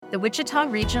The Wichita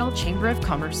Regional Chamber of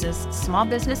Commerce's small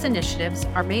business initiatives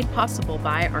are made possible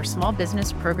by our small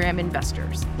business program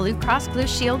investors, Blue Cross Blue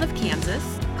Shield of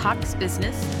Kansas, Cox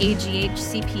Business, AGH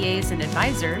CPAs and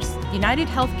Advisors, United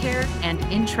Healthcare, and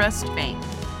Intrust Bank.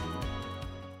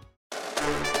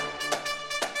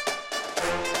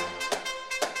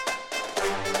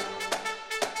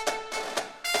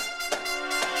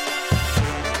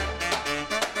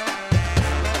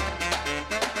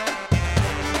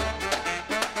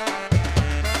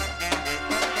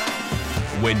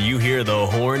 When you hear the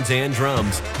horns and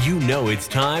drums, you know it's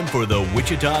time for the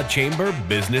Wichita Chamber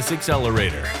Business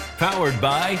Accelerator, powered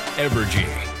by Evergy.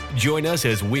 Join us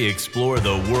as we explore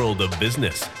the world of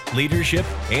business, leadership,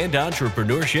 and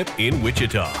entrepreneurship in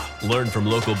Wichita. Learn from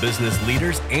local business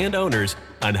leaders and owners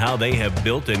on how they have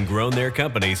built and grown their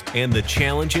companies and the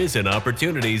challenges and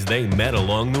opportunities they met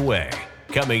along the way.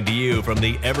 Coming to you from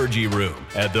the Evergy Room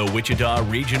at the Wichita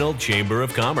Regional Chamber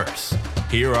of Commerce.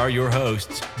 Here are your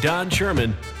hosts, Don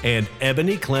Sherman and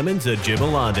Ebony Clemens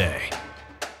Ajibalade.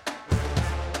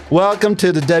 Welcome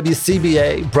to the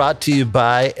WCBA, brought to you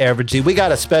by Evergy. We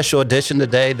got a special edition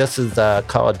today. This is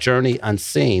called Journey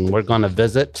Unseen. We're going to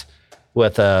visit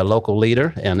with a local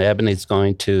leader, and Ebony's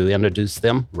going to introduce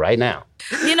them right now.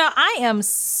 You know, I am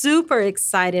super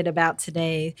excited about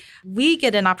today. We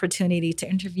get an opportunity to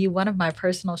interview one of my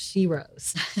personal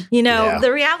sheroes.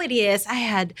 The reality is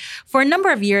for a number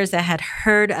of years, I had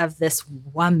heard of this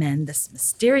woman, this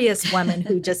mysterious woman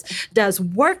who just does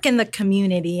work in the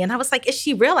community. And I was like, is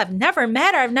she real? I've never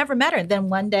met her. And then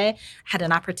one day I had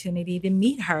an opportunity to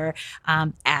meet her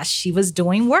as she was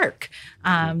doing work.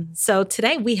 So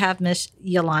today we have Miss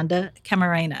Yolanda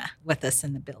Camarena with us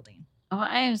in the building. Oh,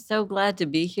 I am so glad to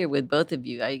be here with both of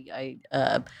you. I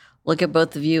look at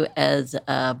both of you as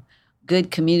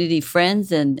good community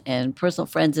friends and personal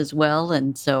friends as well.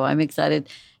 And so I'm excited.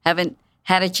 Haven't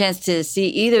had a chance to see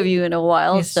either of you in a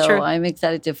while. It's so true. I'm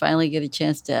excited to finally get a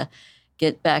chance to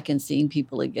get back and seeing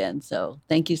people again. So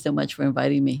thank you so much for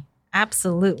inviting me.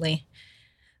 Absolutely.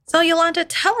 So Yolanda,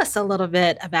 tell us a little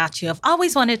bit about you. I've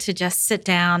always wanted to just sit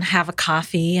down, have a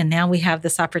coffee, and now we have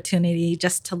this opportunity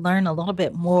just to learn a little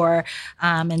bit more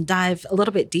and dive a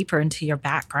little bit deeper into your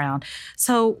background.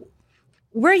 So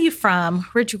where are you from?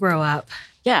 Where'd you grow up?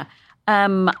 Yeah,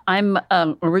 I'm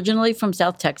originally from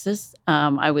South Texas.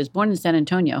 I was born in San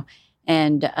Antonio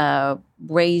and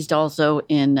raised also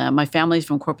in, my family's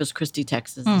from Corpus Christi,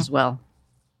 Texas as well,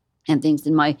 and things.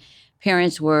 And my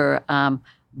parents were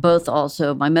both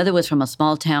also, my mother was from a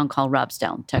small town called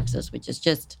Robstown, Texas, which is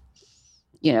just,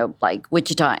 like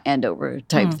Wichita, Andover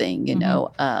type thing,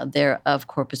 they're of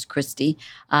Corpus Christi.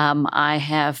 I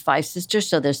have 5 sisters,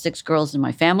 so there's 6 girls in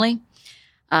my family.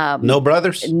 No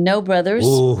brothers? No brothers.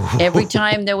 Ooh. Every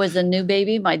time there was a new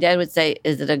baby, my dad would say,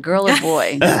 is it a girl or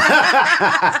boy?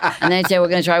 And they'd say, we're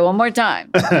going to try one more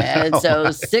time. And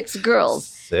so 6 girls.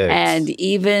 6. And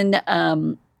even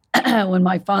when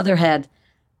my father had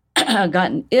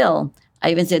gotten ill,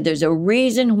 I even said, there's a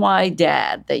reason why,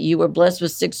 Dad, that you were blessed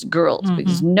with 6 girls,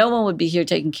 because no one would be here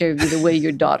taking care of you the way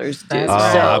your daughters do.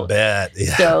 I bet.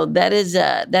 Yeah. So that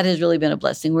has really been a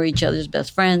blessing. We're each other's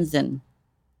best friends, and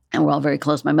we're all very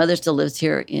close. My mother still lives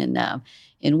here in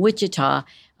Wichita,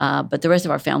 but the rest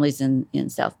of our family's in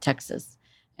South Texas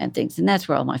and things, and that's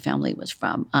where all my family was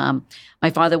from.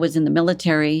 My father was in the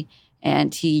military,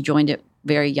 and he joined it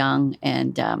very young,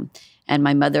 and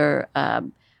my mother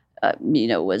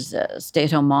was a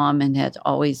stay-at-home mom and had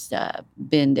always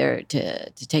been there to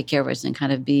take care of us and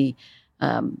kind of be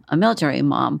a military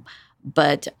mom.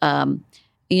 But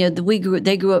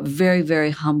they grew up very,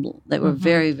 very humble. They were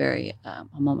very, very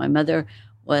humble. My mother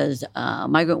was a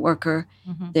migrant worker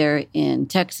there in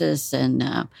Texas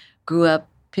and grew up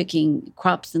picking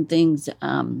crops and things,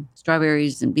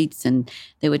 strawberries and beets, and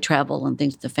they would travel and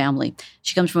things with the family.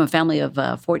 She comes from a family of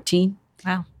 14.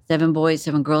 Wow. 7 boys,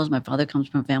 7 girls. My father comes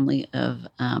from a family of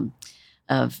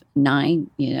 9,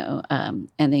 and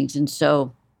things. And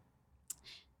so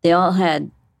they all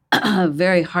had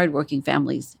very hardworking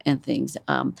families and things.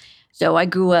 So I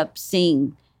grew up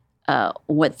seeing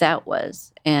what that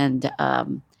was. And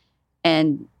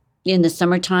in the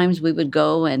summer times, we would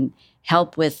go and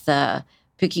help with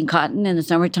picking cotton in the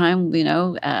summertime,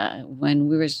 when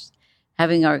we were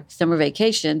having our summer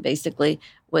vacation, basically,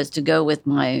 was to go with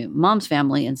my mom's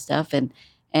family and stuff. And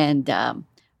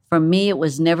for me, it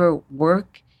was never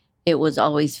work. It was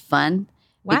always fun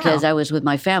because I was with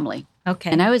my family. Okay.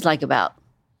 And I was like about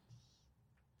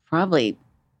probably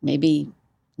maybe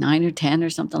 9 or 10 or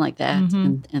something like that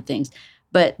and things.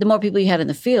 But the more people you had in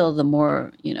the field, the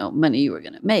more, money you were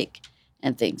going to make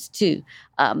and things too.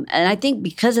 And I think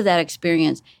because of that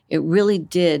experience, it really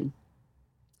did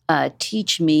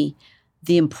teach me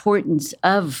the importance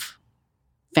of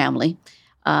family,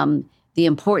 the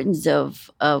importance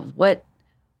of what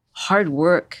hard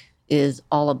work is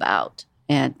all about,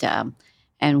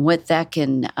 and what that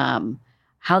can,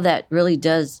 how that really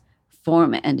does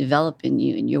form and develop in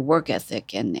you and your work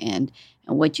ethic and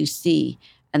what you see.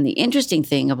 And the interesting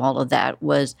thing of all of that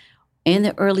was in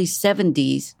the early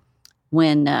 70s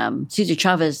when Cesar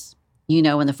Chavez,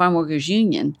 and the Farm Workers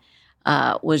Union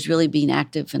was really being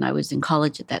active, and I was in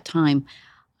college at that time,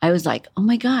 I was like, oh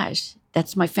my gosh,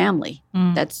 that's my family.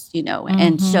 That's,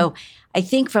 and so I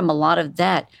think from a lot of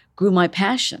that grew my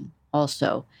passion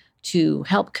also to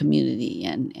help community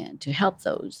and to help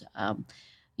those,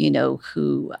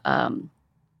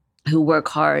 who work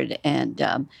hard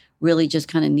and really just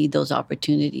kind of need those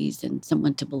opportunities and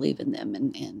someone to believe in them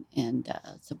and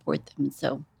support them. And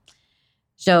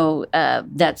so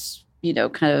that's,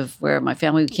 kind of where my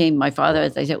family came. My father,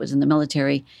 as I said, was in the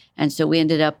military. And so we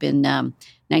ended up in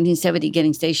 1970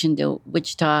 getting stationed to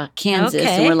Wichita, Kansas.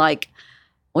 Okay. And we're like,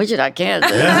 Wichita,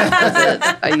 Kansas? I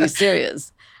said, are you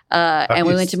serious? And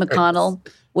we went to McConnell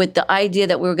with the idea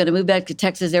that we were going to move back to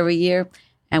Texas every year.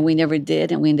 And we never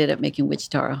did. And we ended up making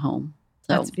Wichita our home.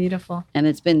 So, that's beautiful. And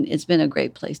it's been a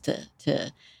great place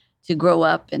to grow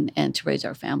up and to raise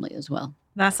our family as well.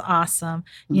 That's awesome.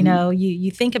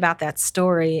 You think about that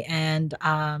story and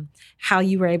how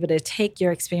you were able to take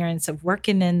your experience of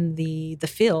working in the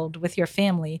field with your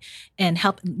family and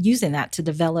help using that to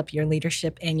develop your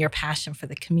leadership and your passion for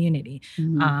the community.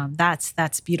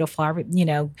 That's beautiful.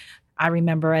 I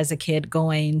remember as a kid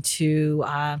going to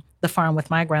the farm with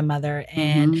my grandmother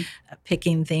and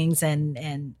picking things,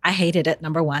 and I hated it,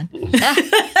 number one.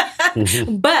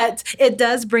 But it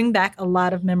does bring back a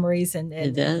lot of memories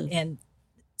and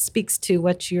speaks to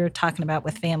what you're talking about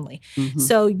with family.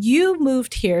 So you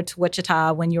moved here to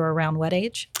Wichita when you were around what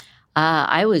age?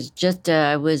 I was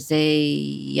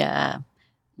a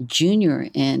junior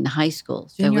in high school.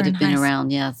 So I would have been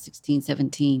around, 16,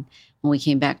 17 when we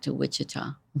came back to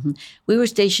Wichita. We were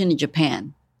stationed in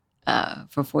Japan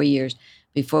for 4 years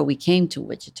before we came to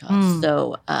Wichita.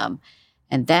 So,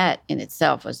 and that in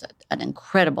itself was an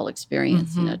incredible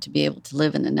experience, to be able to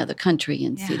live in another country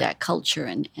and see that culture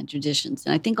and traditions.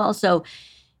 And I think also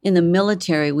in the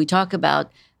military, we talk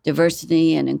about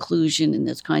diversity and inclusion and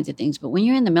those kinds of things. But when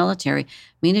you're in the military,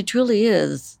 it truly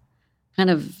is kind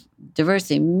of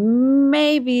diversity.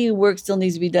 Maybe work still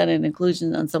needs to be done in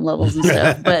inclusion on some levels and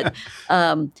stuff, but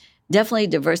definitely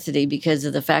diversity because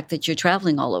of the fact that you're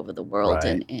traveling all over the world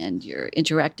and you're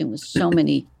interacting with so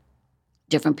many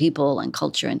different people and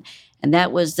culture. And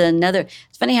that was another,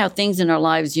 it's funny how things in our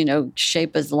lives,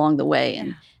 shape us along the way.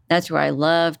 And that's where I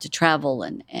love to travel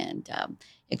and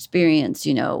experience,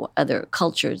 other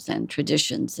cultures and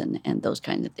traditions and those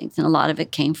kinds of things. And a lot of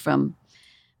it came from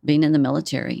being in the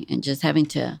military and just having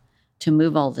to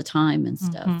move all the time and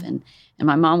stuff. And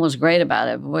my mom was great about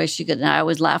it. Boy, she could, and I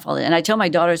always laugh all the time. And I tell my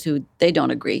daughters who they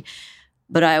don't agree,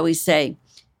 but I always say,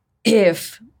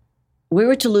 if we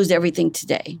were to lose everything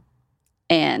today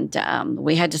and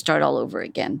we had to start all over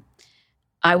again,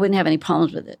 I wouldn't have any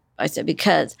problems with it. I said,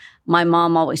 because my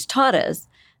mom always taught us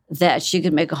that she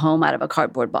could make a home out of a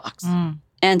cardboard box.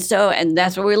 And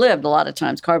that's where we lived a lot of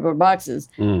times, cardboard boxes,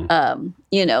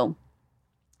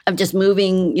 of just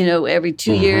moving, every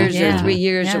 2 years or 3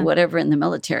 years or whatever in the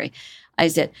military. I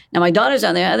said, now my daughters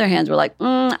on the other hand were like,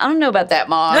 I don't know about that,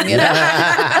 Mom. They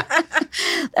have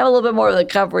a little bit more of the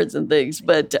cupboards and things.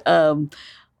 But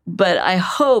I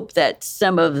hope that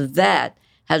some of that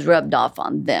has rubbed off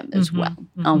on them as well,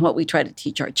 on what we try to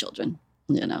teach our children,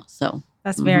 so.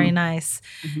 That's very nice.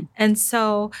 And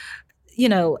so,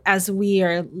 as we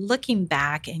are looking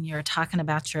back and you're talking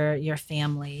about your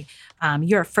family,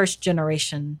 you're a first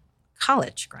generation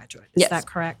college graduate. Is that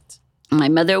correct? My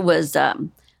mother was, I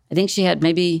think she had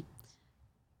maybe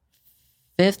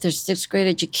 5th or 6th grade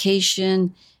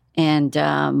education. And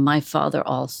my father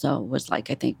also was I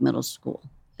think middle school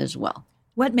as well.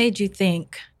 What made you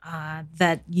think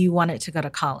that you wanted to go to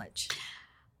college?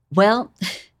 Well,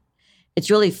 it's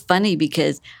really funny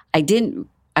because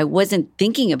I wasn't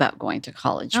thinking about going to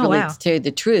college, to tell you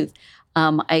the truth.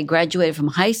 I graduated from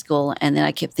high school and then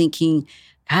I kept thinking,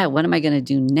 God, what am I going to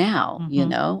do now?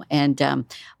 And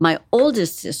my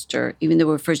oldest sister, even though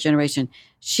we're first generation,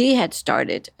 she had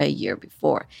started a year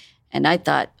before. And I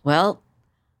thought, well,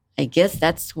 I guess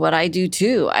that's what I do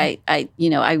too. I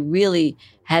really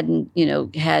hadn't,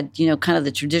 had, kind of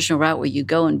the traditional route where you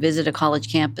go and visit a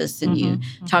college campus and you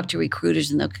talk to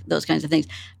recruiters and those kinds of things.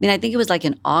 I think it was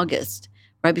in August,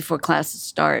 right before classes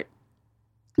start,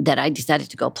 that I decided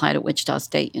to go apply to Wichita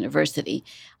State University,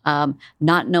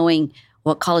 not knowing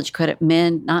what college credit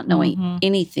meant, not knowing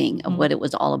anything of what it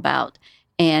was all about,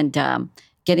 and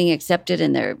getting accepted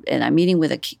and I'm meeting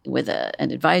with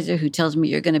an advisor who tells me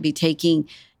you're going to be taking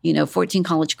 14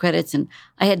 college credits, and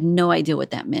I had no idea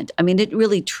what that meant. I mean, it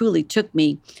really truly took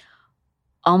me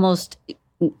almost,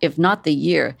 if not the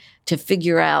year, to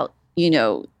figure out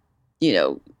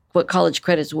what college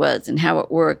credits was and how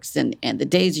it works and the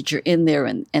days that you're in there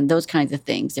and those kinds of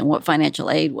things, and what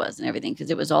financial aid was and everything, because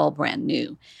it was all brand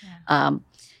new. Yeah.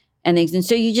 And things. And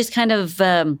so you just kind of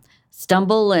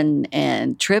stumble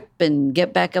and trip and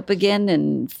get back up again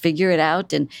and figure it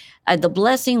out. And the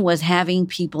blessing was having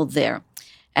people there.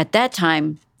 At that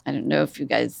time, I don't know if you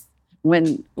guys,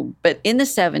 but in the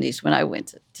 70s when I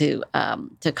went to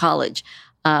college,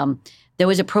 there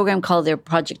was a program called their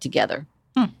Project Together.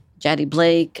 Jaddy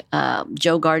Blake,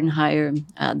 Joe Gardenhire,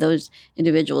 those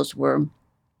individuals were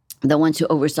the ones who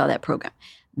oversaw that program.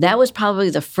 That was probably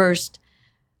the first,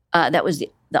 that was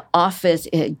the office.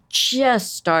 It had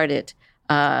just started,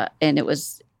 and it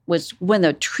was when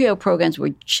the TRIO programs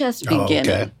were just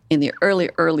beginning in the early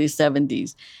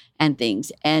 70s and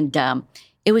things. And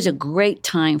it was a great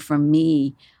time for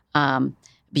me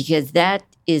because that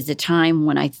is the time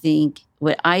when I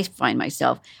find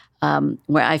myself,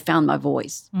 where I found my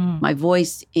voice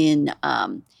in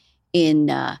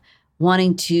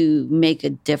wanting to make a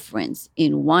difference,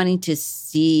 in wanting to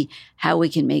see how we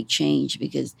can make change,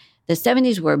 because the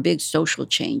 70s were a big social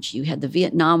change. You had the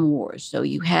Vietnam War, so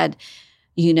you had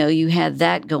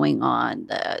that going on,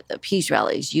 the peace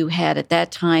rallies. You had, at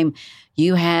that time,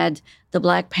 you had the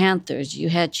Black Panthers, you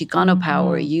had Chicano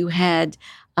Power, you had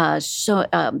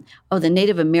the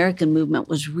Native American movement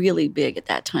was really big at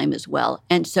that time as well.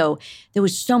 And so there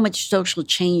was so much social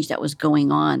change that was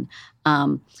going on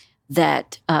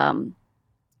that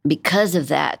because of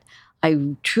that, I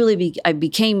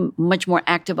became much more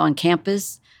active on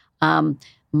campus.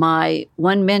 My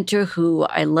one mentor who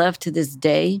I love to this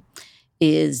day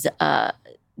is Dean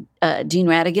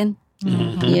Radigan,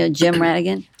 Jim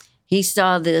Radigan. He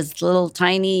saw this little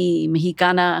tiny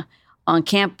Mexicana on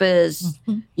campus,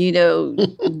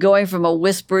 going from a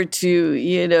whisper to,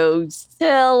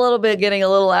 a little bit, getting a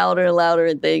little louder and louder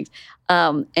and things,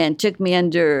 and took me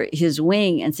under his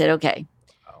wing and said, okay,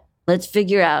 let's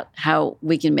figure out how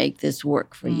we can make this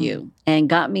work for you. And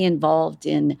got me involved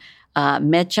in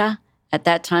MECHA. At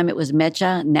that time, it was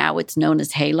MECHA. Now it's known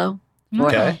as HALO.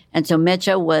 Okay. And so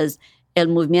MECHA was El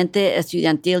Movimiento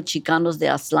Estudiantil Chicanos de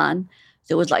Aztlán.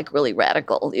 So it was like really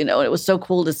radical, and it was so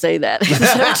cool to say that.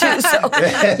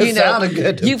 It sounded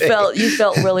good to me. You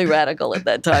felt really radical at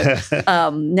that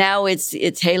time. Now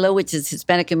it's HALO, which is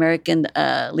Hispanic American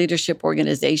Leadership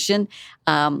Organization,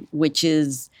 which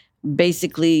is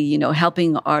basically,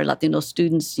 helping our Latino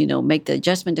students, make the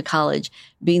adjustment to college,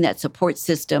 being that support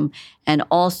system, and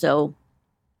also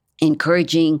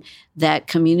encouraging that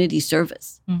community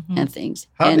service and things.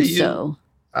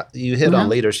 You hit on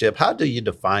leadership. How do you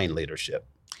define leadership?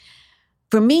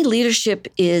 For me, leadership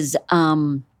is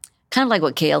kind of like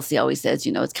what KLC always says,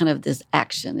 it's kind of this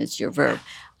action, it's your verb.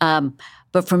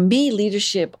 But for me,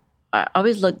 leadership, I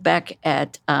always look back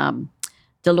at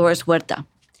Dolores Huerta.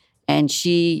 And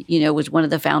she, was one of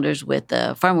the founders with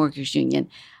the Farm Workers Union.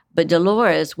 But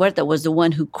Dolores Huerta was the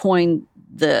one who coined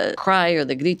the cry or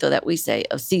the grito that we say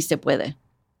of "Sí se puede,"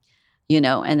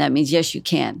 and that means yes, you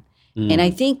can. And I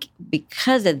think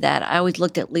because of that, I always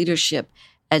looked at leadership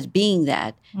as being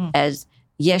that, as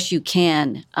yes, you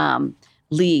can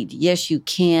lead. Yes, you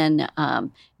can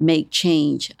make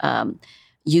change.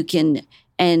 You can.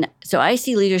 And so I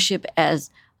see leadership as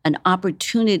an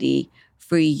opportunity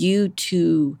for you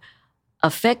to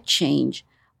affect change,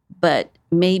 but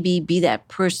maybe be that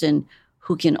person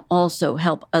who can also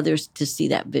help others to see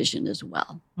that vision as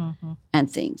well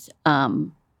and things.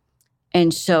 And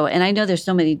I know there's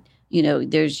so many,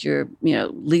 there's your,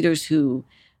 leaders who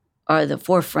are the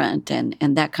forefront and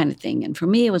that kind of thing. And for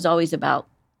me, it was always about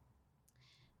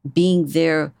being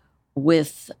there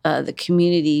with the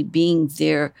community, being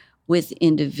there with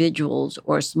individuals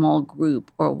or a small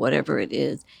group or whatever it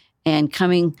is, and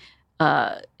coming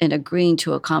and agreeing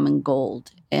to a common goal,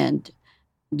 and,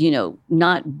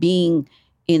 not being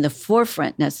in the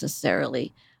forefront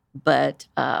necessarily, but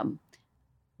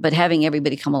having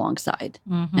everybody come alongside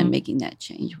and making that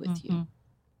change with you.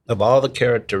 Of all the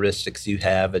characteristics you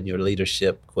have in your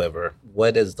leadership quiver,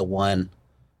 what is the one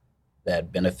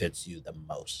that benefits you the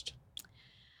most?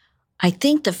 I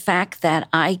think the fact that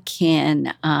I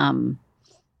can,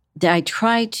 that I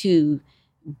try to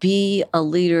be a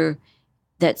leader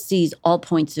that sees all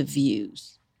points of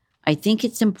views. I think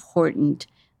it's important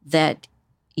that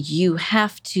you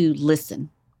have to listen.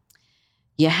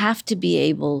 You have to be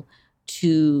able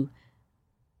to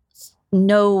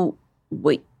know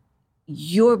what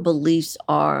your beliefs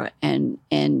are and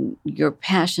your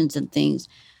passions and things,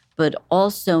 but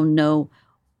also know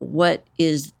what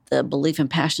is the belief and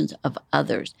passions of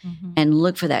others, and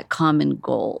look for that common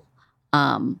goal.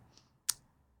 And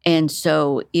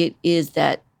so it is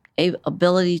that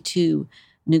ability to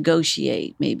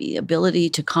negotiate, maybe ability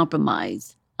to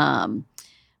compromise,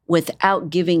 without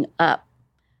giving up,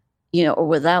 or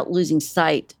without losing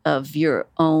sight of your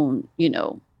own,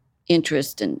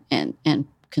 interest and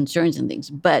concerns and things,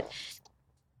 but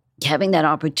having that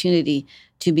opportunity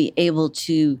to be able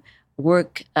to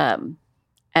work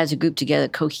as a group together.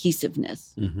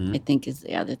 Cohesiveness, I think, is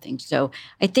the other thing. So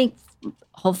I think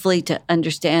hopefully to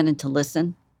understand and to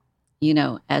listen,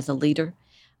 as a leader,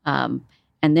 and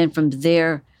then from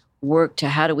there work to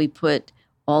how do we put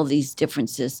all these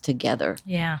differences together,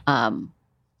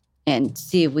 and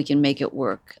see if we can make it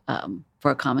work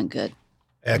for a common good.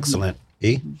 Excellent.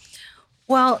 E?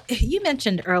 Well, you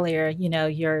mentioned earlier,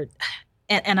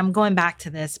 and I'm going back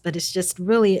to this, but it's just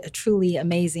really truly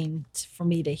amazing for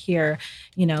me to hear,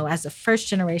 as a first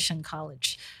generation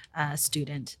college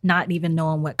student, not even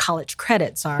knowing what college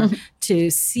credits are,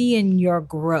 to seeing your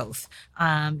growth,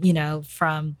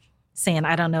 from saying,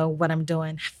 I don't know what I'm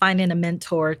doing, finding a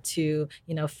mentor to,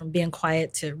 from being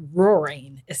quiet to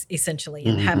roaring, essentially,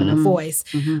 and having a voice.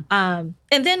 And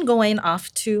then going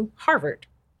off to Harvard,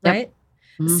 right?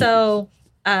 So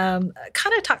kind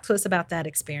of talk to us about that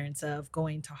experience of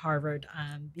going to Harvard,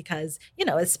 because,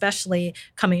 especially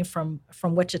coming from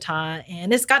Wichita,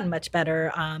 and it's gotten much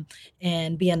better,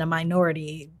 and being a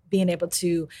minority, being able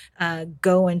to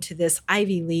go into this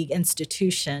Ivy League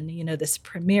institution, this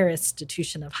premier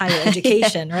institution of higher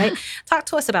education, right? Talk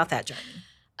to us about that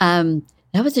journey.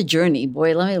 That was a journey,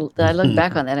 boy. I look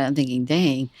back on that and I'm thinking,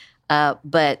 dang.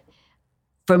 But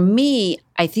for me,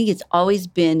 I think it's always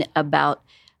been about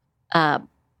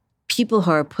people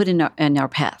who are put in our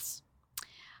paths.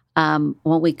 When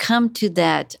we come to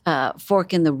that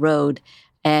fork in the road,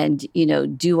 and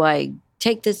do I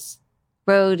take this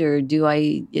road, or do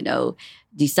I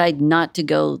decide not to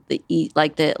go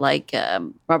like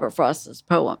Robert Frost's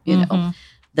poem,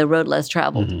 The Road Less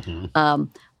Traveled.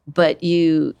 But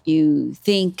you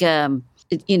think, I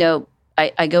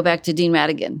go back to Dean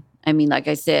Radigan. I mean, like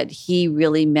I said, he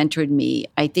really mentored me.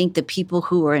 I think the people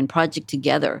who were in project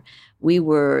together, we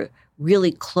were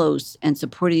really close and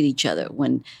supported each other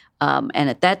when, and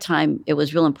at that time, it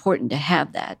was real important to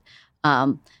have that,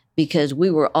 because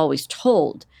we were always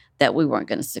told that we weren't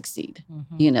going to succeed,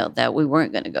 that we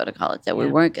weren't going to go to college, that we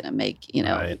weren't going to make,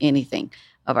 anything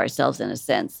of ourselves in a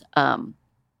sense.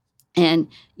 And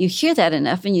you hear that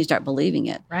enough and you start believing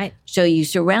it. Right. So you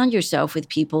surround yourself with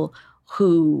people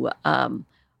who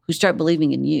start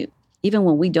believing in you, even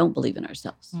when we don't believe in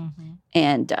ourselves.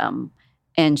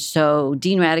 And so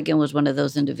Dean Radigan was one of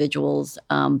those individuals.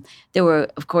 There were,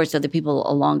 of course, other people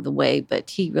along the way,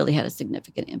 but he really had a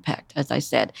significant impact, as I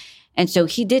said. And so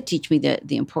he did teach me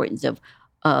the importance of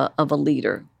a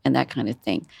leader and that kind of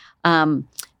thing.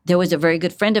 There was a very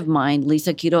good friend of mine,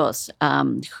 Lisa Quiroz,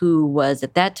 who was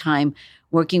at that time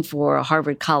working for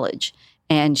Harvard College.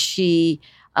 And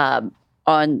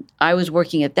I was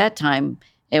working at that time,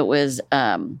 it was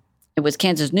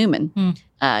Kansas Newman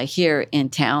here in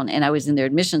town, and I was in their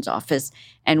admissions office,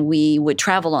 and we would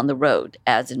travel on the road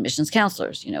as admissions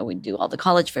counselors. We'd do all the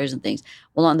college fairs and things.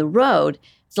 Well, on the road,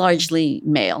 it's largely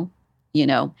male,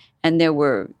 and there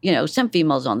were, some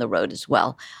females on the road as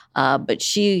well. But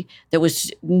there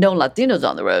was no Latinos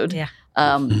on the road. Yeah.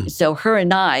 So her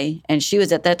and I, and she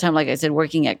was at that time, like I said,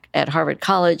 working at Harvard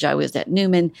College. I was at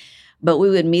Newman, but we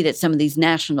would meet at some of these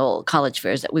national college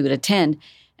fairs that we would attend.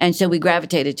 And so we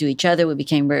gravitated to each other. We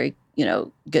became very,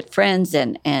 good friends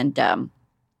and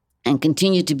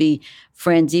continued to be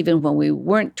friends even when we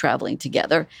weren't traveling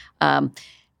together. And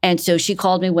so she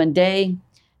called me one day.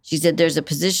 She said, there's a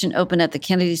position open at the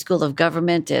Kennedy School of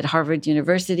Government at Harvard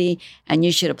University, and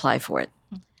you should apply for it.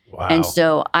 Wow. And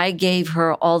so I gave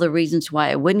her all the reasons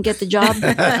why I wouldn't get the job.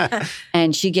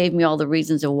 And she gave me all the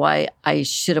reasons of why I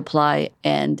should apply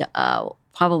and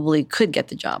probably could get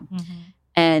the job.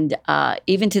 And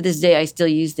even to this day, I still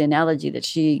use the analogy that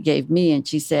she gave me. And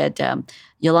she said,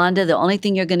 Yolanda, the only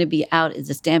thing you're going to be out is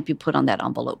the stamp you put on that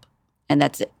envelope. And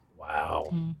that's it.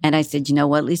 Wow. And I said, you know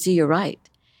what, Lisa, you're right.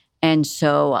 And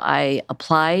so I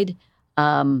applied,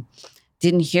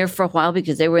 didn't hear for a while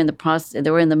because they were in the process.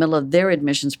 They were in the middle of their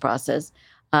admissions process.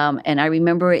 And I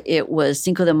remember it was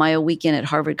Cinco de Mayo weekend at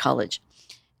Harvard College.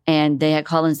 And they had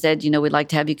called and said, we'd like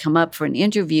to have you come up for an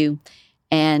interview.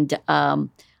 And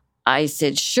I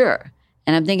said, sure.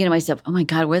 And I'm thinking to myself, oh my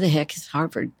God, where the heck is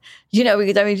Harvard?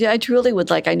 Because I truly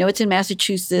would I know it's in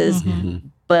Massachusetts,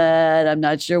 but I'm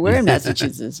not sure where in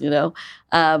Massachusetts,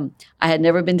 I had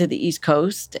never been to the East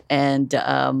Coast and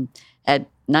had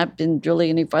not been really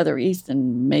any farther east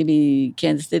than maybe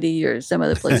Kansas City or some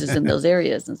other places in those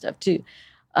areas and stuff too.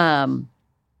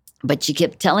 But she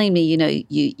kept telling me,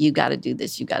 you got to do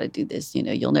this. You got to do this.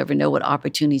 You'll never know what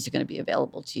opportunities are going to be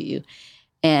available to you.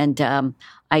 And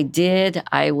I did.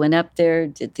 I went up there,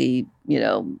 did the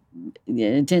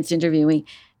intense interviewing.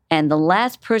 And the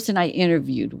last person I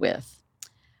interviewed with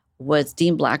was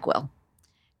Dean Blackwell.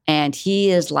 And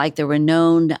he is like the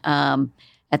renowned,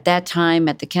 at that time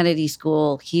at the Kennedy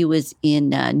School, he was in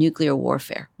nuclear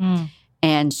warfare.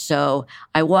 And so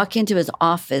I walk into his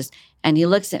office and he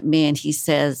looks at me and he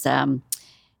says, well,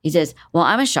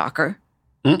 I'm a shocker.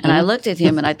 And I looked at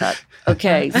him and I thought,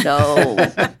 okay, I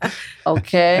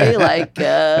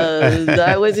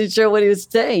wasn't sure what he was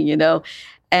saying,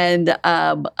 And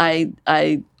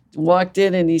I walked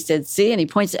in and he said, see, and he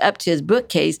points up to his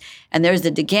bookcase and there's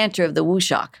the decanter of the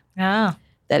Wushock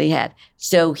that he had.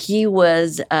 So he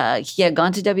had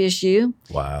gone to WSU.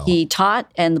 Wow. He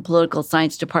taught in the political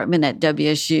science department at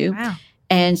WSU. Wow.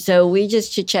 And so we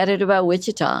just chit-chatted about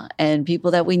Wichita and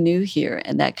people that we knew here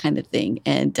and that kind of thing.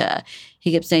 And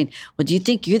he kept saying, well, do you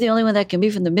think you're the only one that can be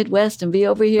from the Midwest and be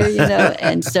over here,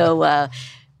 And so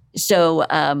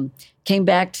came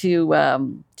back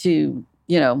to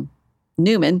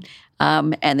Newman,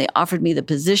 and they offered me the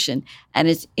position. And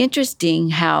it's interesting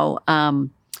how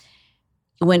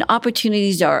when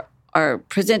opportunities are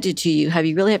presented to you,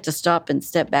 you really have to stop and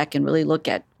step back and really look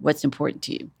at what's important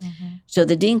to you. So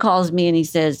the dean calls me and he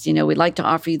says, we'd like to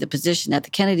offer you the position at the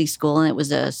Kennedy School. And it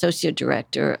was an associate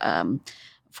director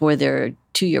for their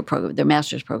 2-year program, their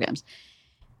master's programs.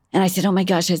 And I said, oh my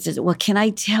gosh, I said, well, can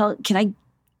I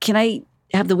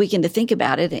have the weekend to think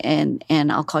about it?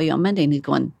 And I'll call you on Monday. And he's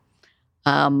going,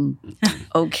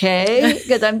 okay.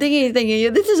 Because I'm thinking,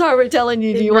 this is Harvard telling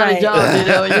you, do you want a job?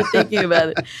 And you're thinking about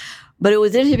it. But it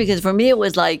was interesting because for me, it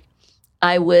was like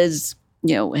I was,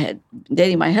 had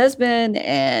dating my husband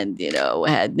and,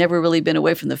 had never really been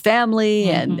away from the family.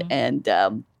 And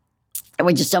there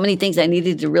were just so many things I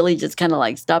needed to really just kind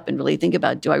of stop and really think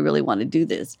about, do I really want to do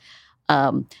this?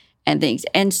 And things.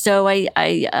 And so I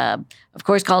of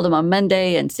course, called him on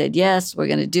Monday and said, yes, we're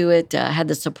going to do it. Had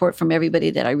the support from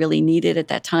everybody that I really needed at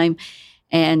that time.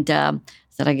 And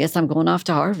said, I guess I'm going off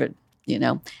to Harvard.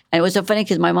 And it was so funny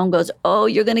because my mom goes, oh,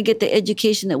 you're going to get the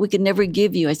education that we could never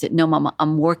give you. I said, no, Mama,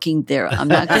 I'm working there. I'm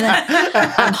not going to,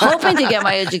 I'm hoping to get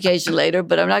my education later,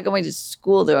 but I'm not going to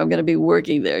school there. I'm going to be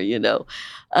working there,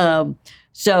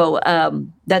 So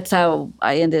that's how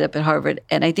I ended up at Harvard.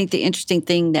 And I think the interesting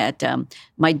thing that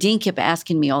my dean kept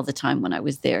asking me all the time when I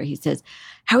was there, he says,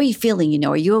 how are you feeling?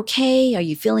 Are you okay? Are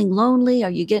you feeling lonely?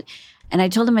 And I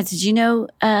told him, I said,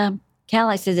 Cal,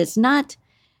 I said, it's not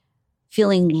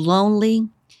feeling lonely,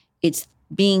 it's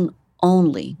being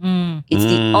only. It's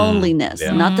the onlyness,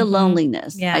 not the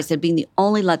loneliness. I said, being the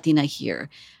only Latina here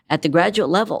at the graduate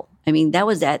level. I mean, that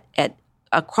was at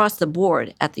across the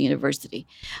board at the university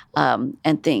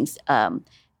and things. And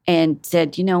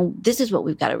said, this is what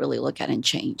we've got to really look at and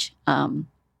change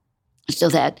so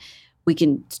that we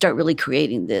can start really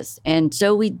creating this. And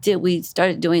so we did. We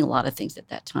started doing a lot of things at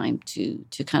that time to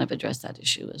kind of address that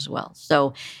issue as well.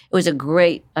 So it was a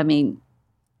great,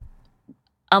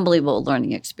 unbelievable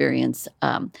learning experience.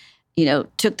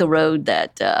 Took the road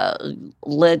that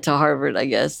led to Harvard, I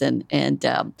guess, and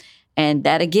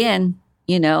that again,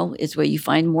 is where you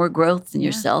find more growth in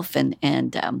yourself and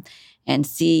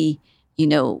see,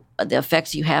 the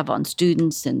effects you have on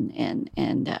students and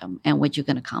what you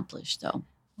can accomplish. So.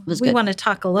 We want to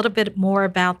talk a little bit more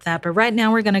about that. But right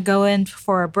now we're going to go in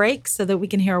for a break so that we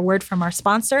can hear a word from our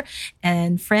sponsor.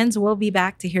 And friends, we'll be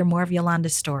back to hear more of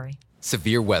Yolanda's story.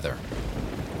 Severe weather.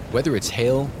 Whether it's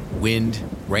hail, wind,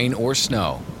 rain, or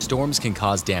snow, storms can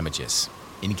cause damages,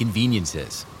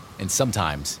 inconveniences, and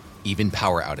sometimes even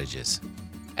power outages.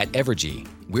 At Evergy,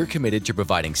 we're committed to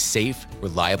providing safe,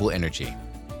 reliable energy.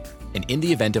 And in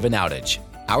the event of an outage,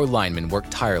 our linemen work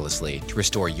tirelessly to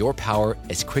restore your power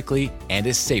as quickly and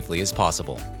as safely as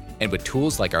possible. And with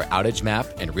tools like our outage map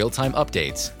and real-time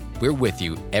updates, we're with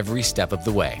you every step of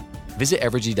the way. Visit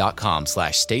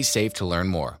evergy.com/stay safe to learn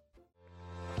more.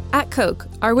 At Coke,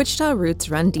 our Wichita roots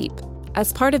run deep.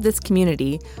 As part of this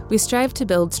community, we strive to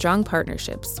build strong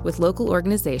partnerships with local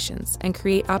organizations and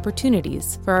create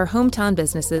opportunities for our hometown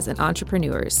businesses and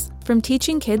entrepreneurs. From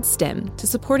teaching kids STEM to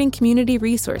supporting community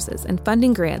resources and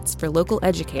funding grants for local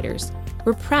educators,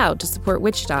 we're proud to support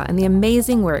Wichita and the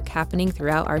amazing work happening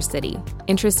throughout our city.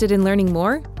 Interested in learning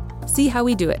more? See how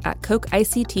we do it at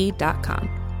CokeICT.com.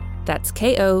 That's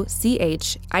KOCHICT.com.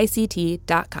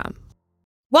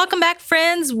 Welcome back,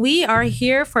 friends. We are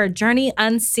here for a Journey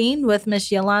Unseen with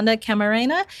Miss Yolanda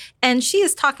Camarena, and she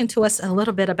is talking to us a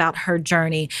little bit about her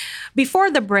journey.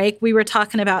 Before the break, we were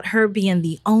talking about her being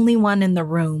the only one in the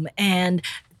room, and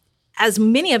as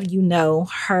many of you know,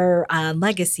 her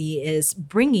legacy is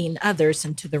bringing others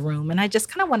into the room. And I just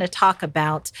kind of want to talk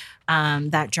about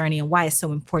that journey and why it's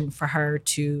so important for her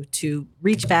to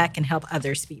reach back and help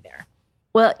others be there.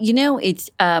 Well, it's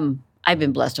I've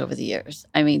been blessed over the years.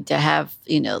 I mean, to have,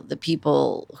 the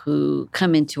people who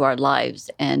come into our lives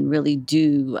and really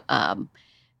do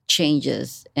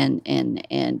changes and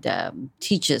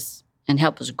teach us and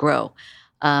help us grow.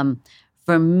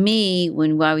 For me,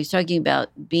 when I was talking about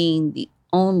being the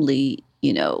only,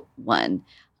 one,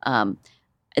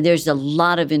 there's a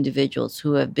lot of individuals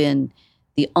who have been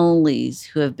the onlys,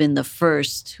 who have been the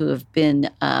first, who have been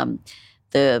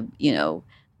the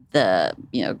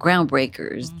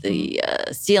groundbreakers, the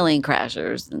ceiling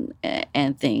crashers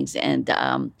and things. And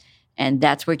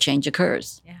that's where change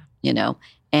occurs,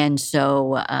 And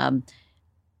so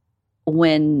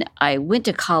when I went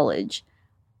to college,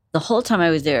 the whole time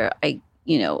I was there, I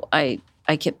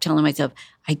kept telling myself,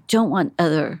 I don't want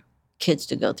other kids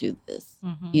to go through this,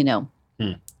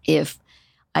 If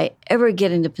I ever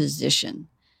get in a position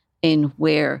in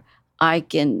where I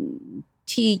can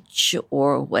teach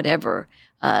or whatever,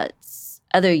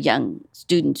 other young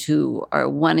students who are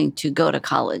wanting to go to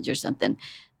college or something,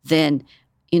 then,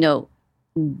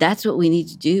 that's what we need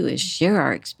to do is share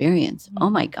our experience. Oh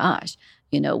my gosh.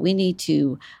 We need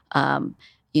to,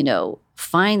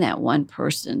 find that one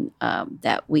person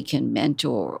that we can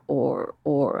mentor or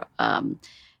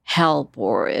help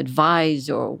or advise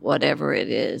or whatever it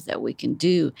is that we can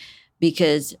do.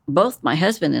 Because both my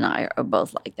husband and I are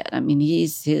both like that. I mean, he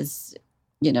is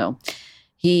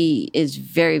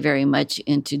very, very much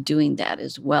into doing that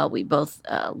as well. We both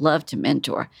love to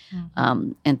mentor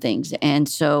and things. And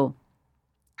so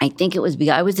I think it was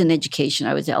because I was in education.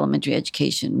 I was an elementary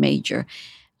education major.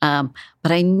 But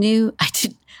I knew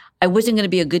I wasn't going to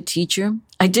be a good teacher.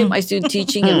 I did my student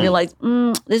teaching and realized,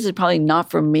 this is probably not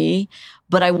for me.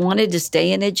 But I wanted to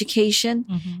stay in education.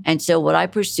 And so what I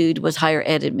pursued was higher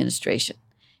ed administration.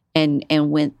 And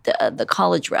went the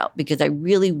college route because I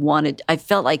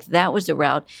felt like that was the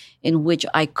route in which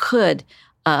I could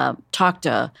talk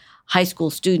to high school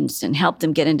students and help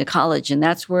them get into college. And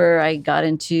that's where I got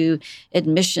into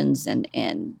admissions and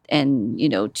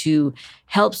to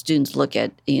help students look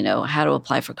at, how to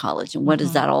apply for college and what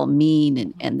does that all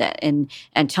mean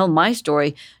and tell my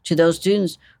story to those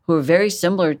students who are very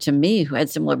similar to me, who had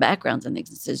similar backgrounds and things,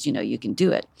 and says, you can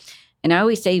do it. And I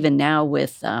always say, even now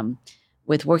with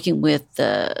working with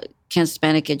the Kansas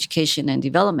Hispanic Education and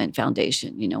Development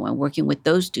Foundation, and working with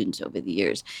those students over the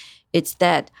years, it's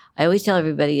that I always tell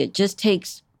everybody it just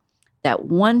takes that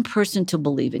one person to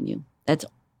believe in you. That's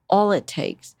all it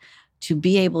takes to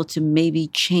be able to maybe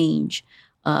change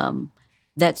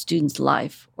that student's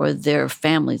life or their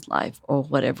family's life or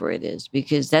whatever it is,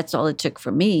 because that's all it took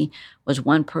for me was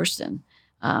one person.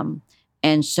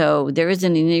 And so there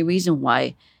isn't any reason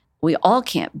why we all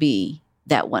can't be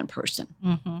that one person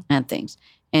and things.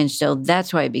 And so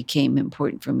that's why it became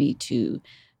important for me to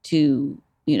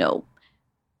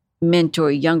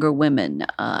mentor younger women,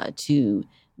 to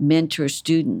mentor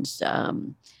students,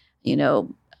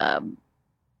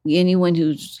 anyone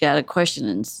who's got a question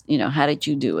and, how did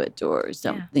you do it or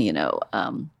something,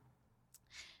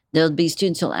 there'll be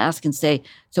students who'll ask and say,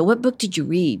 so what book did you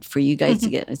read for you guys to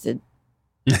get? I said,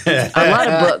 a lot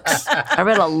of books. I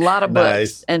read a lot of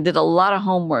books and did a lot of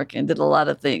homework and did a lot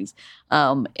of things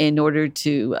in order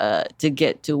to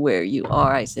get to where you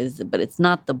are. I says, but it's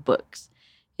not the books.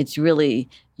 It's really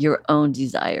your own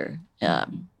desire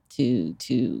to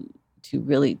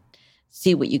really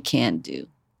see what you can do,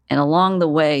 and along the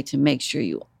way to make sure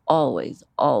you always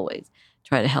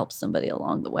try to help somebody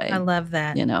along the way. I love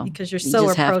that. Because you're so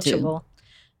approachable.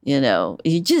 You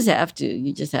just have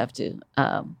to.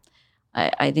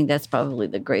 I think that's probably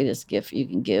the greatest gift you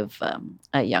can give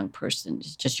a young person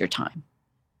is just your time.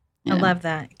 I love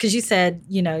that. Because you said,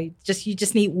 you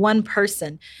just need one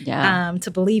person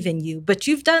to believe in you. But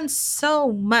you've done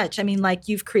so much. I mean, like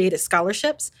you've created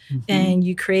scholarships and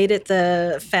you created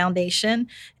the foundation.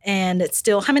 And it's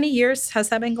still, how many years has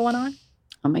that been going on?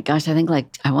 Oh my gosh, I think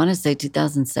I want to say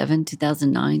 2007,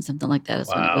 2009, something like that is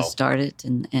when it was started.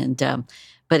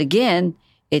 But again,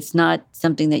 it's not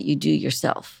something that you do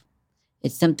yourself.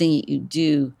 It's something that you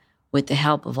do with the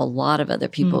help of a lot of other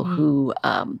people who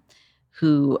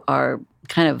are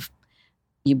kind of,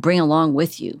 you bring along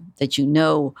with you that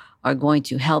are going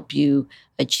to help you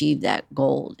achieve that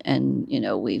goal. And,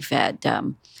 we've had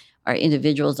our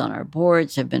individuals on our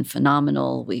boards have been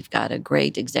phenomenal. We've got a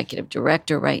great executive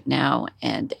director right now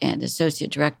and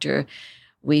associate director.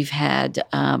 We've had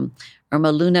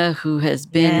Irma Luna, who has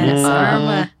been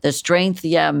the strength.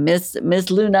 Yeah, Miss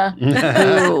Luna,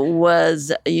 who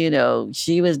was,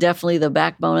 she was definitely the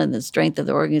backbone and the strength of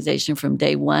the organization from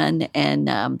day one,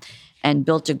 and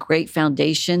built a great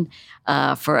foundation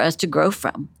for us to grow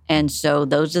from. And so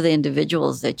those are the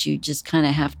individuals that you just kind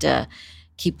of have to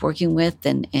keep working with,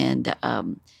 and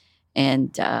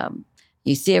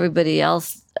you see everybody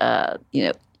else.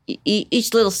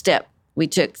 Each little step we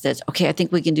took says, okay, I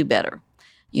think we can do better.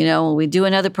 When we do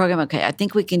another program, okay, I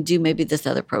think we can do maybe this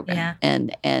other program. Yeah.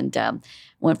 And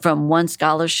went from one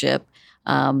scholarship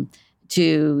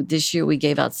to this year we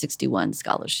gave out 61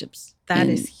 scholarships. That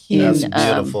is huge. That's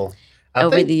beautiful.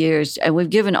 Over the years, and we've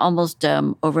given almost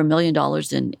over $1 million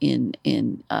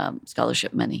in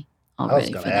scholarship money already. I was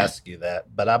going to ask you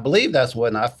that, but I believe that's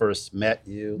when I first met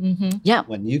you. Mm-hmm. Yeah.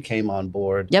 When you came on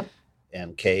board. Yep.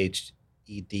 And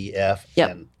KHEDF. Yep.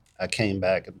 And I came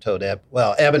back and told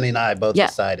Ebony and I both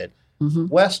decided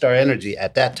Westar Energy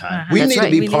at that time. We need to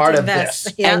be part of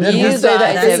this. Yeah. And you guys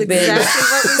have been exactly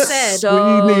what we said.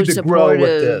 So we need to grow with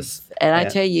this. And I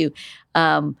tell you,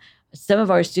 some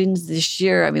of our students this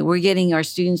year, we're getting our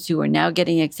students who are now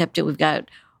getting accepted. We've got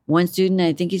one student,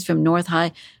 I think he's from North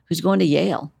High, who's going to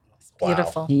Yale. Wow.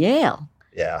 Beautiful. Yale.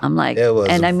 Yeah. I'm like,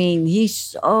 he's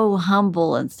so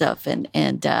humble and stuff.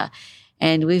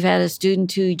 And we've had a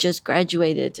student who just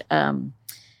graduated and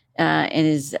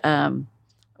is, I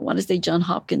want to say John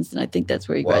Hopkins, and I think that's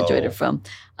where he graduated from,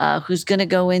 who's going to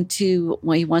go into,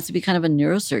 he wants to be kind of a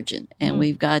neurosurgeon. And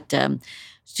we've got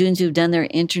students who've done their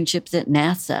internships at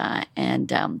NASA.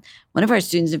 And one of our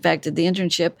students, in fact, did the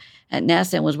internship at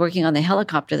NASA and was working on the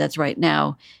helicopter that's right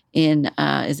now in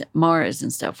is it Mars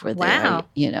and stuff, where they are,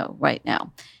 right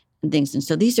now and things. And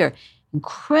so these are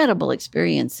incredible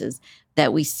experiences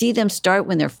that we see them start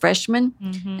when they're freshmen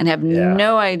and have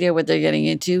no idea what they're getting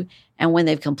into. And when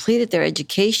they've completed their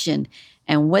education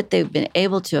and what they've been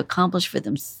able to accomplish for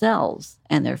themselves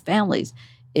and their families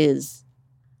is,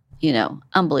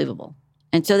 unbelievable.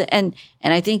 And so, and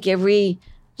I think every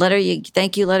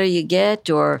thank you letter you get,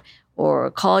 or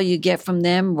a call you get from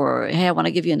them, or, hey, I want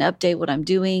to give you an update what I'm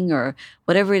doing, or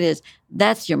whatever it is,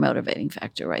 that's your motivating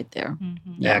factor right there.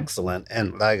 Mm-hmm. Yeah. Excellent.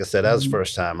 And like I said, that was the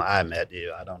first time I met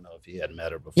you. I don't know if you had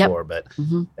met her before, but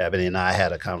Ebony and I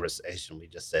had a conversation. We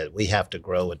just said, we have to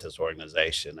grow with this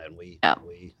organization. And we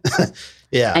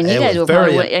And you guys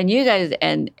were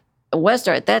and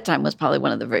Westar at that time was probably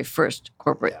one of the very first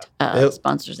corporate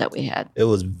sponsors that we had. It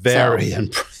was very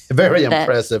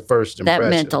impressive first impression. That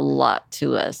meant a lot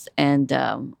to us, and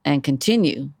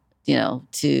continue,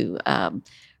 to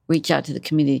reach out to the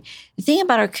community. The thing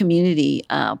about our community,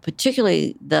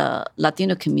 particularly the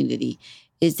Latino community,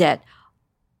 is that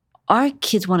our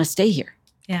kids want to stay here.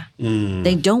 Yeah.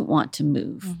 They don't want to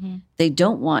move. Mm-hmm. They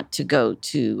don't want to go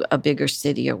to a bigger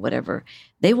city or whatever.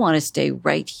 They want to stay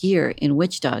right here in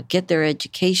Wichita, get their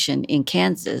education in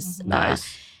Kansas,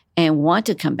 and want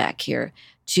to come back here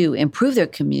to improve their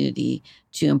community,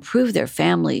 to improve their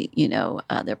family,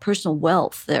 their personal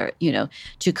wealth,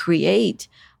 to create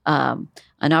an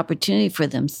opportunity for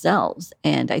themselves.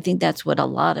 And I think that's what a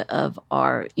lot of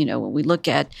our, when we look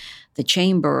at the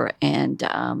chamber and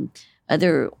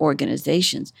other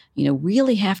organizations,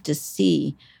 really have to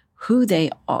see who they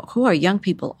are, who our young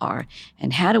people are,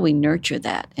 and how do we nurture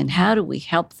that, and how do we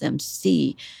help them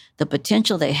see the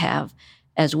potential they have,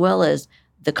 as well as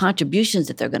the contributions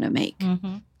that they're going to make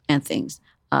and things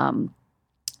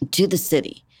to the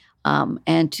city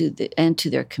and to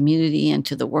their community and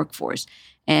to the workforce.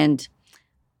 And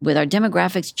with our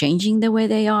demographics changing the way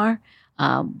they are,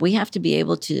 we have to be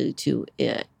able to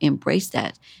embrace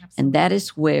that. Absolutely. And that is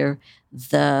where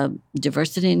the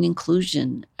diversity and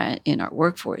inclusion in our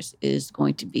workforce is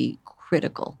going to be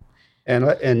critical.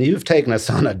 And you've taken us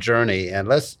on a journey, and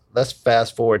let's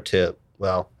fast forward to,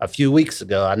 a few weeks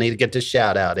ago. I need to get this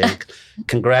shout out. And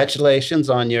congratulations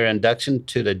on your induction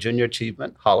to the Junior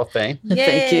Achievement Hall of Fame.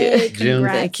 Yay,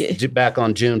 Thank you. Back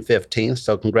on June 15th.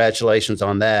 So congratulations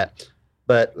on that.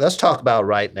 But let's talk about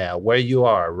right now, where you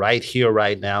are right here,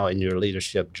 right now in your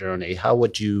leadership journey. How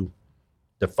would you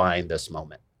define this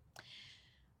moment?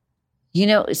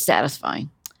 It's satisfying.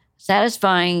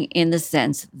 Satisfying in the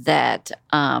sense that,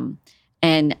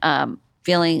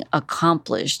 feeling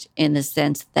accomplished in the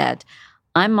sense that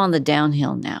I'm on the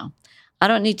downhill now. I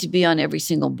don't need to be on every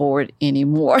single board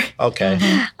anymore. Okay.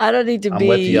 I don't need to be. I'm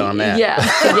with you on that. Yeah.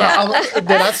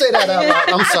 Did I say that out loud?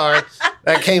 I'm sorry.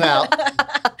 That came out.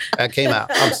 That came out.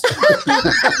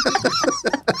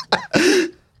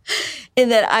 In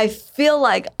that I feel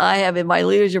like I have in my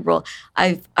leadership role,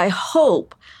 I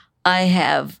hope I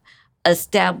have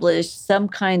established some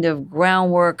kind of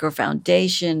groundwork or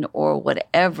foundation or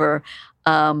whatever,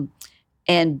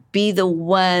 and be the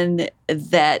one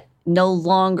that no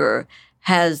longer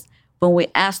has, when we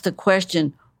ask the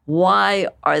question, why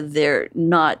are there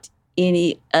not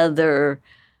any other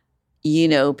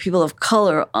people of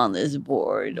color on this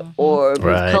board, or people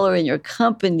of color in your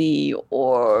company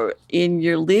or in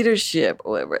your leadership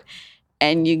or whatever.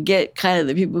 And you get kind of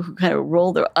the people who kind of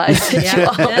roll their eyes at you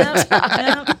all the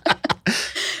time.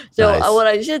 So Nice. What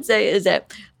I should say is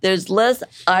that there's less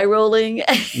eye rolling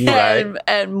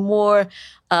and more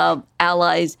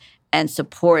allies and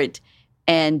support.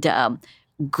 And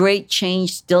great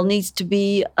change still needs to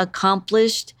be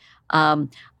accomplished.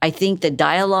 I think the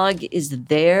dialogue is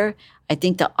there. I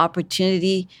think the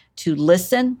opportunity to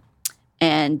listen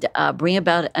and bring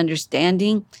about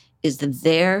understanding is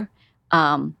there.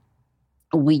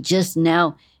 We just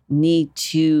now need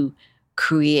to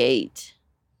create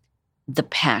the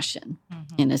passion,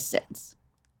 in a sense,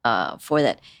 for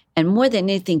that. And more than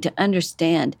anything, to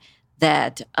understand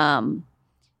that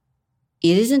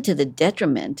it isn't to the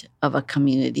detriment of a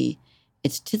community,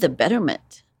 it's to the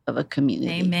betterment of a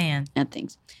community. Amen. And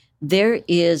things. There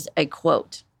is a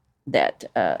quote that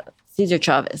Cesar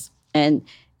Chavez, and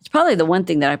it's probably the one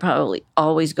thing that I probably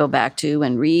always go back to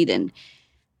and read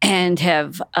and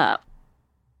have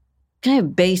kind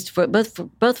of based for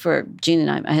both for Gene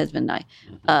and I, my husband and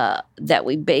I, that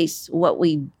we base what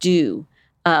we do.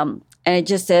 And it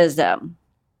just says,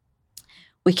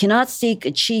 we cannot seek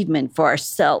achievement for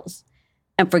ourselves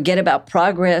and forget about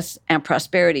progress and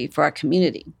prosperity for our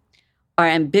community. Our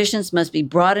ambitions must be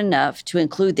broad enough to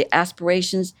include the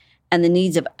aspirations and the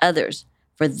needs of others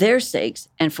for their sakes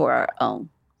and for our own.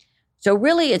 So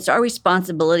really, it's our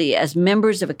responsibility as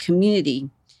members of a community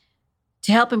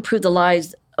to help improve the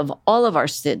lives of all of our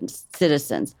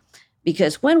citizens.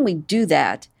 Because when we do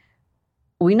that,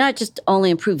 we not just only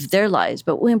improve their lives,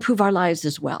 but we improve our lives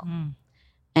as well.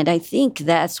 And I think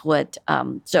that's what,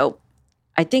 so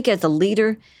I think as a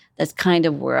leader, that's kind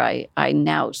of where I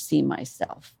now see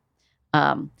myself.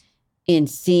 In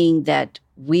seeing that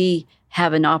we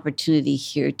have an opportunity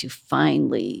here to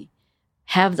finally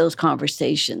have those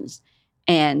conversations.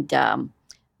 And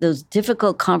those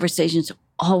difficult conversations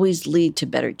always lead to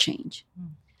better change.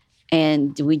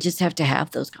 And we just have to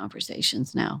have those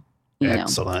conversations now.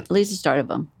 Excellent. At least the start of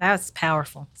them. That's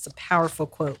powerful. It's a powerful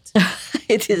quote.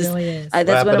 It is. It really is.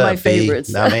 That's one of my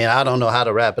favorites. I mean, I don't know how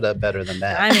to wrap it up better than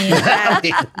that. I mean,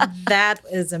 that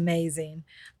is amazing.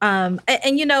 And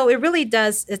it really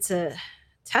does. It's a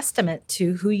testament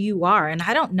to who you are. And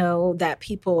I don't know that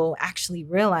people actually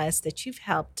realize that you've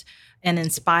helped and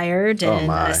inspired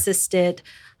and assisted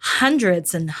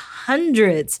hundreds and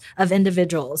hundreds of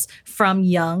individuals from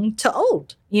young to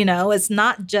old. It's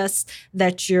not just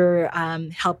that you're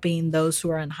helping those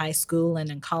who are in high school and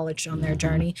in college on their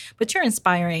journey, but you're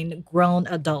inspiring grown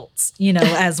adults,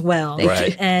 as well.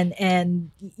 Right.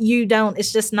 And you don't,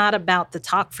 it's just not about the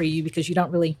talk for you because you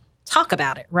don't really talk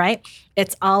about it, right?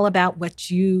 It's all about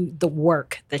the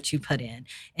work that you put in.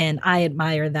 And I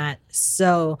admire that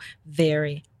so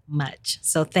very much.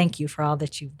 So thank you for all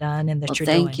that you've done and that you're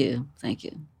doing. Thank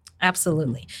you.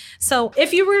 Absolutely. So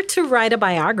if you were to write a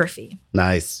biography,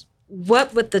 Nice.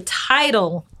 what would the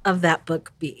title of that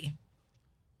book be?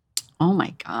 Oh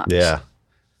my gosh. Yeah.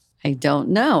 I don't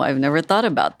know. I've never thought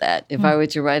about that. If I were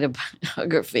to write a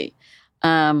biography,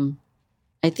 I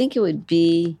think it would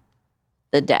be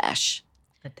The Dash.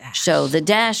 The Dash. So the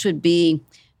dash would be,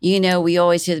 we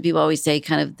always hear the people always say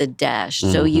kind of the dash.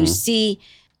 So you see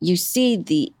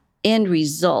the end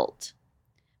result,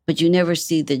 but you never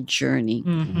see the journey.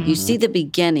 You see the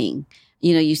beginning,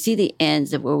 you see the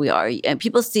ends of where we are. And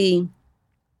people see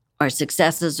our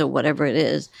successes or whatever it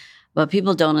is, but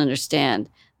people don't understand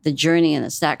the journey and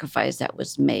the sacrifice that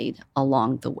was made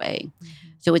along the way.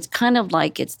 So it's kind of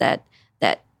like it's that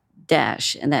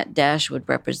dash, and that dash would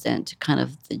represent kind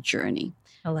of the journey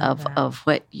of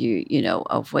what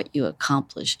of what you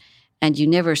accomplish. And you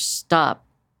never stop.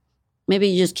 Maybe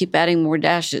you just keep adding more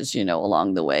dashes,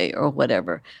 along the way or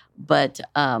whatever. But,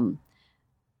 and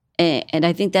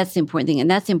I think that's the important thing.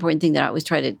 And that's the important thing that I always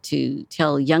try to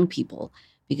tell young people,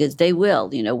 because they will,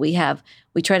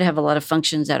 we try to have a lot of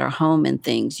functions at our home and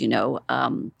things,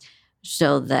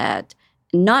 so that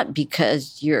not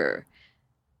because you're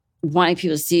wanting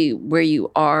people to see where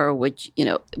you are, which,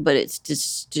 but it's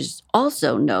just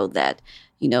also know that,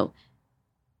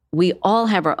 we all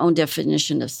have our own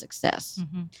definition of success.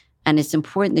 And it's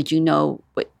important that you know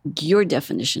what your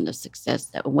definition of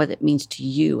success, what it means to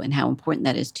you and how important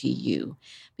that is to you.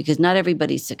 Because not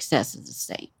everybody's success is the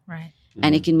same. Right.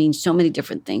 And it can mean so many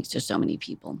different things to so many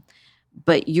people.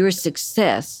 But your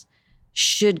success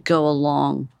should go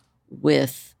along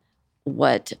with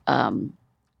what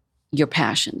your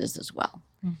passion is as well.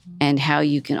 Mm-hmm. And how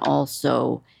you can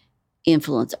also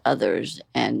influence others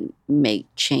and make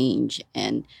change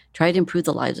and try to improve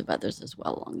the lives of others as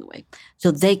well along the way.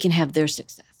 So they can have their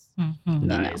success. Mm-hmm.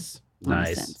 Nice.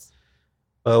 Nice.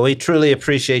 Well, we truly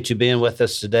appreciate you being with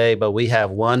us today, but we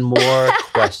have one more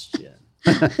question.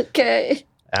 Okay.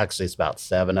 Actually, it's about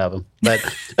 7 of them. But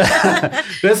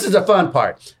this is the fun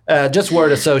part. Just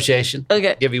word association.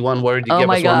 Okay. Give you one word. You give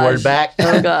us one word back.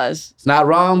 Oh, gosh. It's not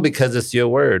wrong because it's your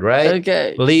word, right?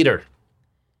 Okay. Leader.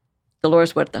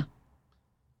 Dolores Huerta.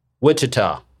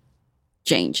 Wichita.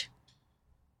 Change.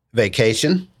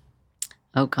 Vacation.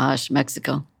 Oh, gosh.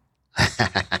 Mexico.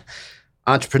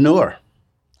 Entrepreneur.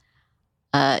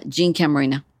 Jean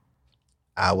Camarena.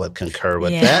 I would concur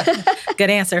with that. Good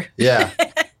answer. Yeah.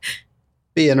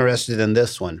 Be interested in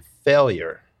this one.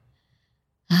 Failure.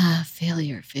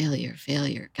 Failure.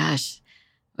 Gosh.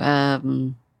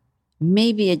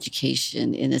 Maybe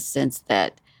education in a sense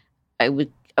that I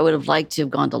would have liked to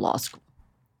have gone to law school.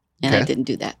 And I didn't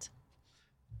do that.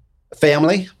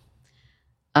 Family.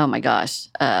 Oh my gosh.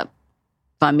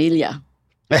 Familia.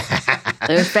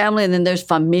 There's family and then there's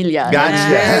familia.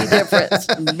 Gotcha.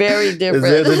 Very different.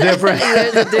 There's a difference.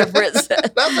 There's a difference.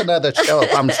 That's another show,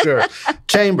 I'm sure.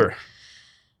 Chamber.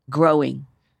 Growing.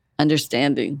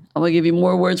 Understanding. I'm going to give you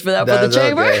more words for that for the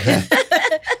chamber. Okay.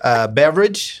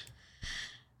 Beverage.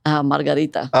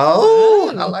 Margarita.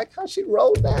 Oh, I like how she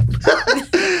rolled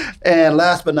that. And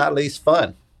last but not least,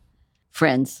 fun.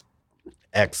 Friends.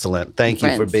 Excellent. Thank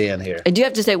you for being here. I do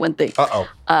have to say one thing. Uh-oh.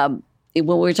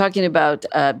 When we're talking about,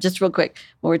 just real quick,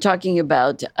 when we're talking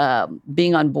about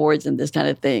being on boards and this kind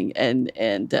of thing, and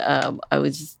I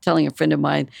was just telling a friend of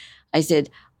mine, I said,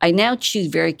 I now choose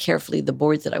very carefully the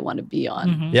boards that I want to be on.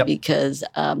 Mm-hmm. Yep. Because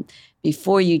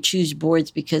before you choose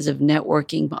boards because of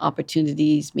networking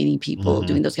opportunities, meeting people,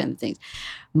 doing those kind of things.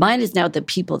 Mine is now the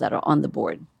people that are on the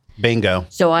board. Bingo.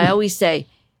 So I always say,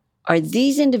 are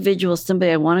these individuals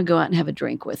somebody I want to go out and have a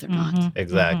drink with or not?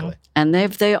 Exactly. And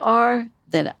if they are,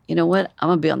 then you know what? I'm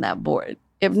going to be on that board.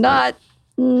 If not,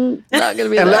 not going to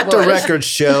be on that board. And let the record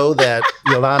show that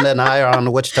Yolanda and I are on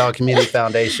the Wichita Community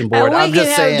Foundation board. And we I'm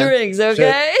just saying. Have drinks,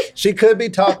 okay? She could be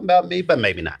talking about me, but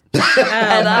maybe not.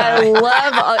 And I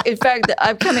love, in fact,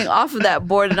 I'm coming off of that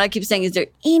board and I keep saying, is there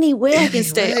any way I can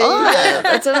stay on?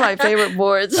 That's one of my favorite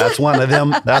boards. That's one of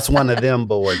them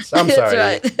boards. I'm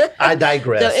sorry. That's right. I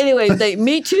digress. So anyway,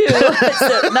 me too.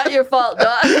 So not your fault,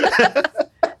 Dawn.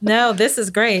 No, this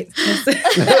is great.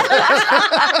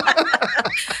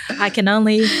 I can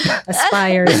only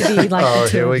aspire to be like the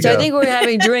two. Here we So go. I think we're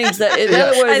having drinks. In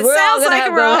other words, It we're all sounds going like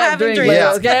to we're all have having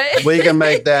drinks. drinks. Okay? We can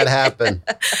make that happen.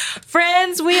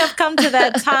 Friends, we have come to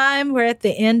that time. We're at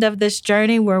the end of this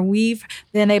journey where we've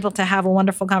been able to have a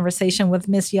wonderful conversation with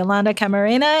Miss Yolanda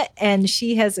Camarena, and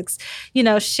she has,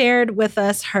 shared with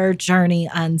us her journey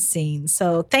unseen.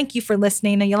 So thank you for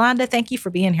listening. And Yolanda, thank you for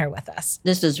being here with us.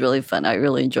 This was really fun. I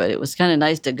really enjoyed it. It was kind of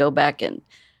nice to go back and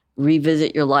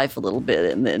revisit your life a little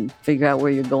bit and then figure out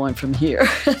where you're going from here.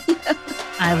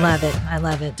 I love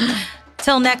it.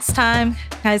 Till next time,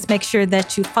 guys, make sure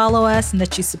that you follow us and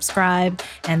that you subscribe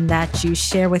and that you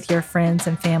share with your friends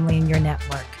and family in your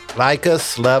network. Like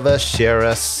us, love us, share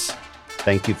us.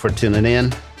 Thank you for tuning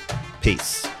in.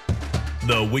 Peace.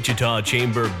 The Wichita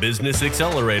Chamber Business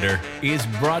Accelerator is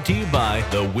brought to you by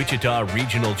the Wichita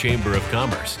Regional Chamber of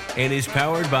Commerce and is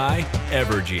powered by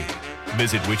Evergy.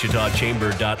 Visit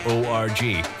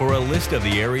wichitachamber.org for a list of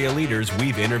the area leaders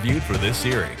we've interviewed for this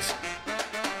series.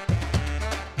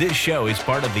 This show is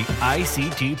part of the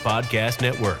ICT Podcast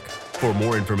Network. For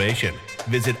more information,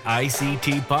 visit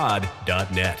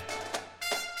ictpod.net.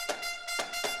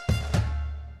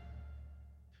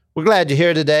 We're glad you're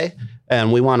here today,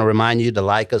 and we want to remind you to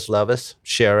like us, love us,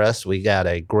 share us. We got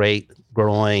a great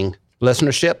growing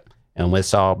listenership, and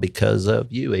it's all because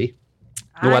of you, E.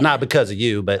 Well, not because of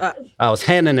you, but I was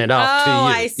handing it off to you. Oh,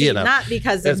 I see. Not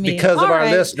because of me. It's because of our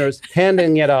listeners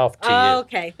handing it off to you.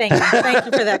 Okay. Thank you. Thank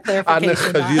you for that clarification. I knew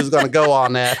because you was going to go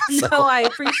on that. So. No, I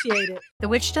appreciate it. The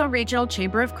Wichita Regional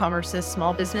Chamber of Commerce's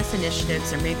small business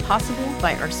initiatives are made possible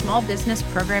by our small business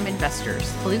program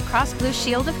investors, Blue Cross Blue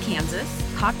Shield of Kansas,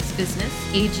 Cox Business,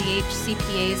 AGH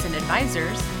CPAs and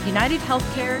Advisors, United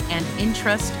Healthcare, and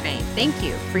Intrust Bank. Thank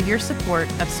you for your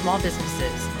support of small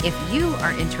businesses. If you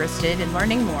are interested in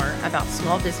learning more about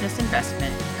small business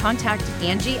investment, contact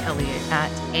Angie Elliott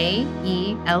at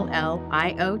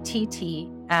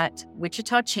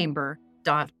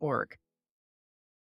AELLIOTT@wichitachamber.org.